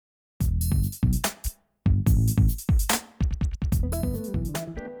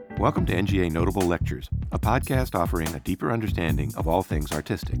Welcome to NGA Notable Lectures, a podcast offering a deeper understanding of all things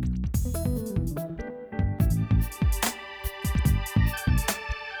artistic.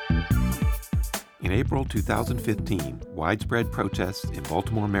 In April 2015, widespread protests in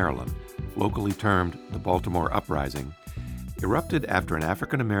Baltimore, Maryland, locally termed the Baltimore Uprising, erupted after an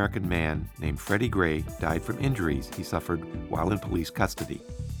African-American man named Freddie Gray died from injuries he suffered while in police custody.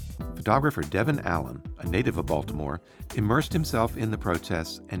 Photographer Devin Allen, a native of Baltimore, immersed himself in the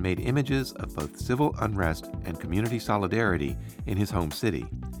protests and made images of both civil unrest and community solidarity in his home city.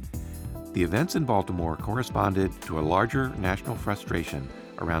 The events in Baltimore corresponded to a larger national frustration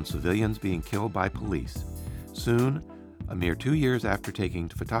around civilians being killed by police. Soon, a mere 2 years after taking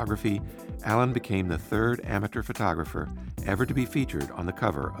to photography, Allen became the third amateur photographer ever to be featured on the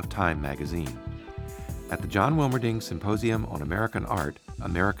cover of Time magazine. At the John Wilmerding Symposium on American Art,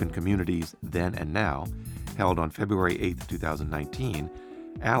 American Communities Then and Now, held on February 8, 2019,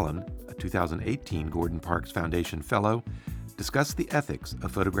 Allen, a 2018 Gordon Parks Foundation Fellow, discussed the ethics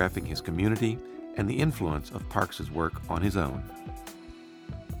of photographing his community and the influence of Parks's work on his own.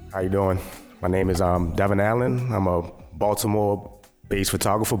 How you doing? My name is Devin Allen. I'm a Baltimore-based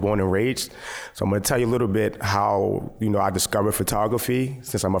photographer, born and raised. So I'm going to tell you a little bit how, I discovered photography,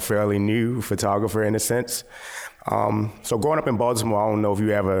 since I'm a fairly new photographer in a sense. So growing up in Baltimore, I don't know if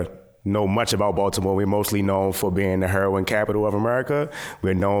you ever know much about Baltimore. We're mostly known for being the heroin capital of America.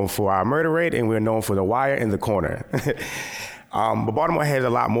 We're known for our murder rate, and we're known for the wire in the corner. But Baltimore has a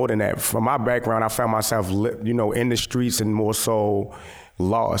lot more than that. From my background, I found myself, in the streets and more so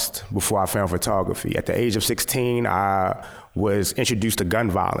lost before I found photography. At the age of 16, I was introduced to gun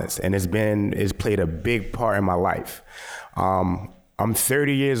violence, and it's played a big part in my life. I'm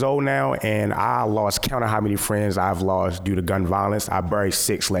 30 years old now, and I lost count of how many friends I've lost due to gun violence. I buried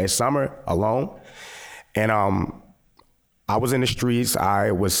 6 last summer alone. And I was in the streets, I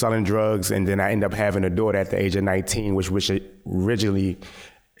was selling drugs, and then I ended up having a daughter at the age of 19, which originally,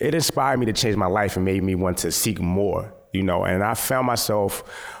 it inspired me to change my life and made me want to seek more, and I found myself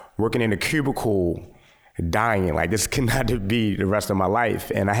working in a cubicle, dying, like this cannot be the rest of my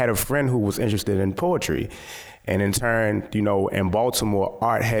life. And I had a friend who was interested in poetry. And in turn, in Baltimore,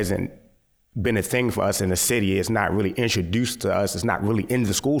 art hasn't been a thing for us in the city. It's not really introduced to us. It's not really in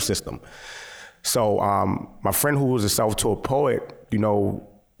the school system. So my friend who was a self-taught poet,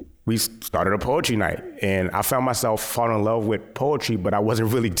 we started a poetry night. And I found myself falling in love with poetry, but I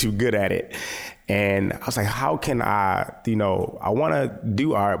wasn't really too good at it. And I was like, how can I want to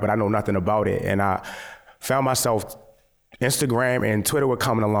do art, but I know nothing about it. And I found myself, Instagram and Twitter were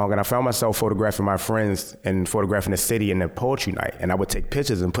coming along, and I found myself photographing my friends and photographing the city in the poetry night. And I would take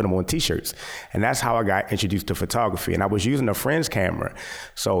pictures and put them on t-shirts. And that's how I got introduced to photography. And I was using a friend's camera.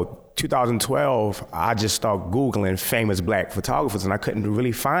 So 2012, I just started Googling famous Black photographers, and I couldn't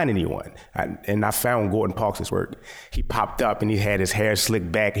really find anyone. And I found Gordon Parks' work. He popped up and he had his hair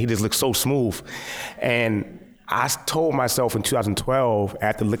slicked back. He just looked so smooth. And I told myself in 2012,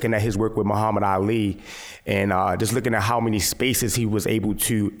 after looking at his work with Muhammad Ali and just looking at how many spaces he was able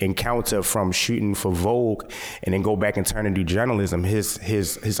to encounter from shooting for Vogue and then go back and turn and do journalism,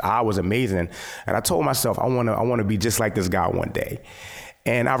 his eye was amazing. And I told myself, I want to be just like this guy one day.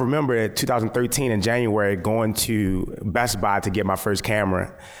 And I remember in 2013 in January going to Best Buy to get my first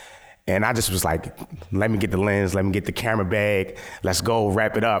camera. And I just was like, let me get the lens, let me get the camera bag, let's go,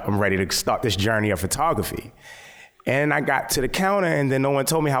 wrap it up. I'm ready to start this journey of photography. And I got to the counter, and then no one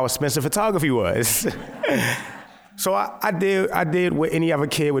told me how expensive photography was. So I did what any other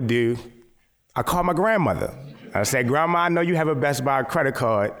kid would do. I called my grandmother. I said, Grandma, I know you have a Best Buy credit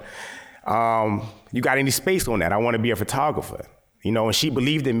card. You got any space on that? I want to be a photographer. And she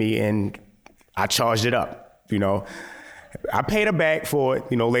believed in me, and I charged it up, I paid her back for it,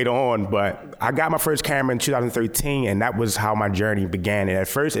 later on, but I got my first camera in 2013, and that was how my journey began. And at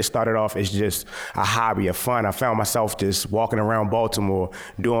first, it started off as just a hobby, a fun. I found myself just walking around Baltimore,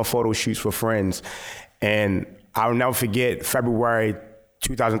 doing photo shoots for friends. And I'll never forget, February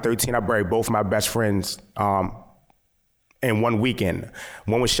 2013, I buried both my best friends in one weekend.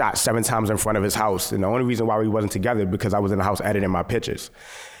 One was shot 7 times in front of his house, and the only reason why we wasn't together because I was in the house editing my pictures.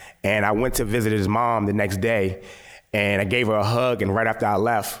 And I went to visit his mom the next day, and I gave her a hug, and right after I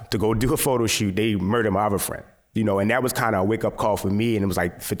left to go do a photo shoot, they murdered my other friend, and that was kind of a wake-up call for me, and it was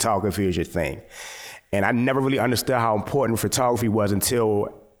like, photography is your thing. And I never really understood how important photography was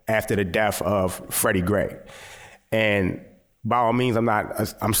until after the death of Freddie Gray. And by all means,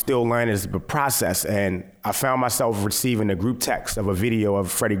 I'm still learning this process, and I found myself receiving a group text of a video of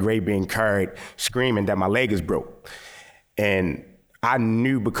Freddie Gray being carried, screaming that my leg is broke. And I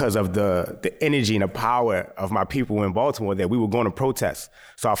knew because of the energy and the power of my people in Baltimore that we were going to protest.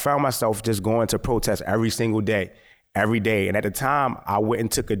 So I found myself just going to protest every single day, every day. And at the time, I went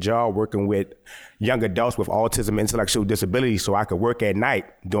and took a job working with young adults with autism, intellectual disabilities, so I could work at night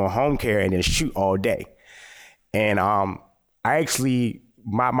doing home care and then shoot all day. And I actually,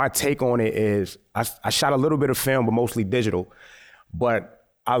 my take on it is I shot a little bit of film, but mostly digital. But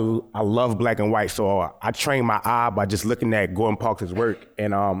I love black and white, so I trained my eye by just looking at Gordon Parks' work.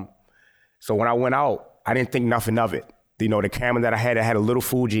 And so when I went out, I didn't think nothing of it. You know, the camera that I had a little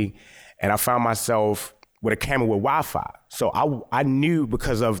Fuji, and I found myself with a camera with Wi-Fi. So I knew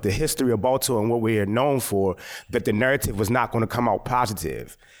because of the history of Baltimore and what we are known for, that the narrative was not going to come out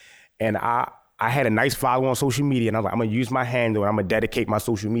positive. And I had a nice follow on social media, and I was like, I'm gonna use my handle and I'm gonna dedicate my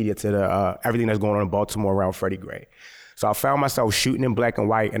social media to the everything that's going on in Baltimore around Freddie Gray. So I found myself shooting in black and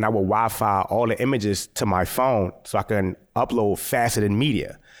white, and I would Wi-Fi all the images to my phone so I can upload faster than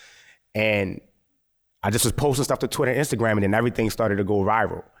media. And I just was posting stuff to Twitter and Instagram, and then everything started to go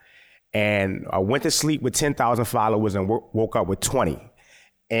viral. And I went to sleep with 10,000 followers and woke up with 20.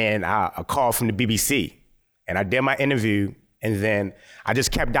 And a call from the BBC. And I did my interview, and then I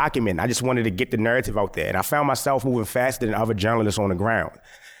just kept documenting. I just wanted to get the narrative out there. And I found myself moving faster than other journalists on the ground.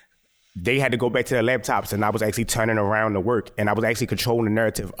 They had to go back to their laptops, and I was actually turning around the work, and I was actually controlling the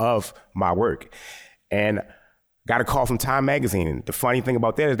narrative of my work. And got a call from Time Magazine. The funny thing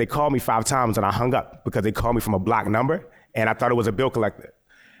about that is they called me 5 times and I hung up because they called me from a blocked number, and I thought it was a bill collector.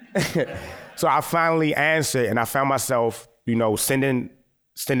 So I finally answered, and I found myself, you know, sending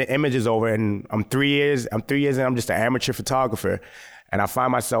images over, and I'm 3 years in, I'm just an amateur photographer. And I find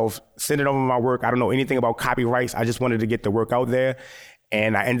myself sending over my work. I don't know anything about copyrights. I just wanted to get the work out there.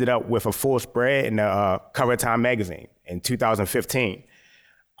 And I ended up with a full spread in the cover of Time Magazine in 2015.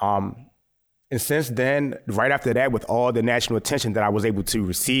 And since then, right after that, with all the national attention that I was able to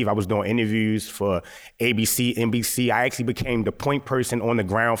receive, I was doing interviews for ABC, NBC. I actually became the point person on the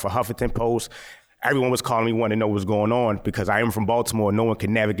ground for Huffington Post. Everyone was calling me, wanting to know what's going on, because I am from Baltimore. No one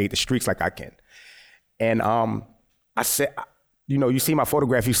can navigate the streets like I can. And I said, you know, you see my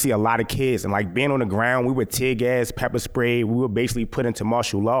photograph, you see a lot of kids, and like being on the ground, we were tear gas, pepper spray. We were basically put into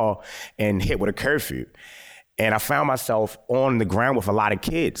martial law and hit with a curfew. And I found myself on the ground with a lot of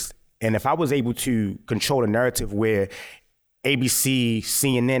kids. And if I was able to control the narrative where ABC,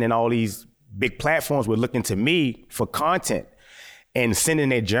 CNN, and all these big platforms were looking to me for content and sending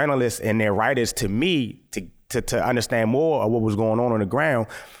their journalists and their writers to me to understand more of what was going on the ground,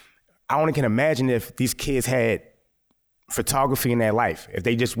 I only can imagine if these kids had photography in their life, if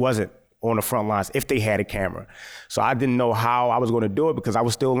they just wasn't on the front lines, if they had a camera. So I didn't know how I was going to do it because I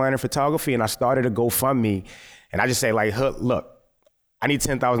was still learning photography, and I started a GoFundMe, and I just say like, look, I need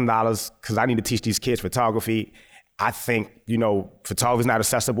 $10,000 because I need to teach these kids photography. I think, you know, photography is not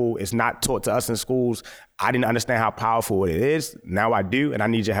accessible. It's not taught to us in schools. I didn't understand how powerful it is. Now I do, and I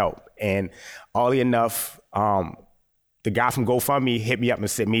need your help. And oddly enough, the guy from GoFundMe hit me up and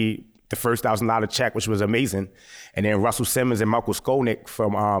sent me the first $1,000 check, which was amazing. And then Russell Simmons and Michael Skolnick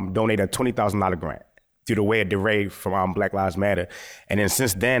from donated a $20,000 grant through the Way of DeRay from Black Lives Matter. And then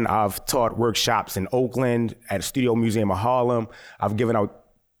since then, I've taught workshops in Oakland, at Studio Museum of Harlem. I've given out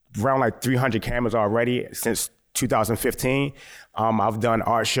around like 300 cameras already since 2015. I've done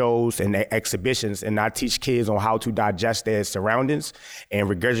art shows and exhibitions, and I teach kids on how to digest their surroundings and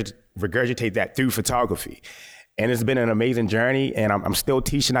regurgitate that through photography. And it's been an amazing journey, and I'm still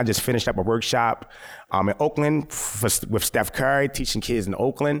teaching. I just finished up a workshop in Oakland with Steph Curry, teaching kids in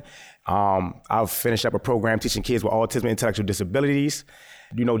Oakland. I've finished up a program teaching kids with autism and intellectual disabilities,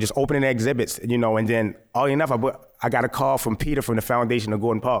 you know, just opening exhibits, you know, and then oddly enough, I got a call from Peter from the foundation of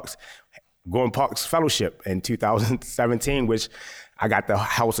Gordon Parks Fellowship in 2017, which I got to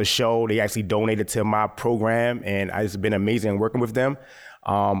house a show. They actually donated to my program, and it's been amazing working with them.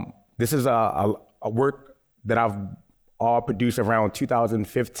 This is a work that I've all produced around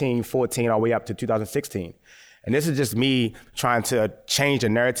 2015, 14, all the way up to 2016. And this is just me trying to change the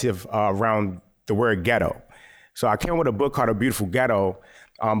narrative around the word ghetto. So I came with a book called A Beautiful Ghetto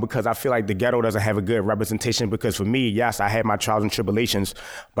because I feel like the ghetto doesn't have a good representation, because for me, yes, I had my trials and tribulations,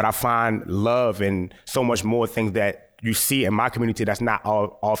 but I find love and so much more things that you see in my community that's not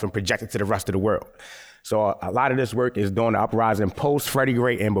often projected to the rest of the world. So a lot of this work is during the uprising post Freddie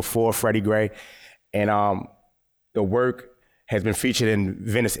Gray and before Freddie Gray. And the work has been featured in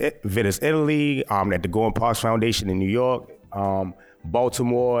Venice, Italy, at the Gordon Parks Foundation in New York,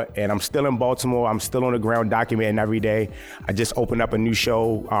 Baltimore, and I'm still in Baltimore. I'm still on the ground documenting every day. I just opened up a new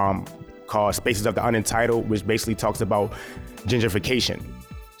show called Spaces of the Unentitled, which basically talks about gentrification.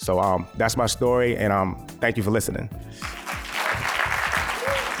 So that's my story, and thank you for listening.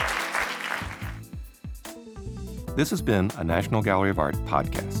 This has been a National Gallery of Art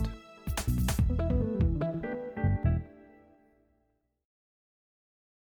podcast.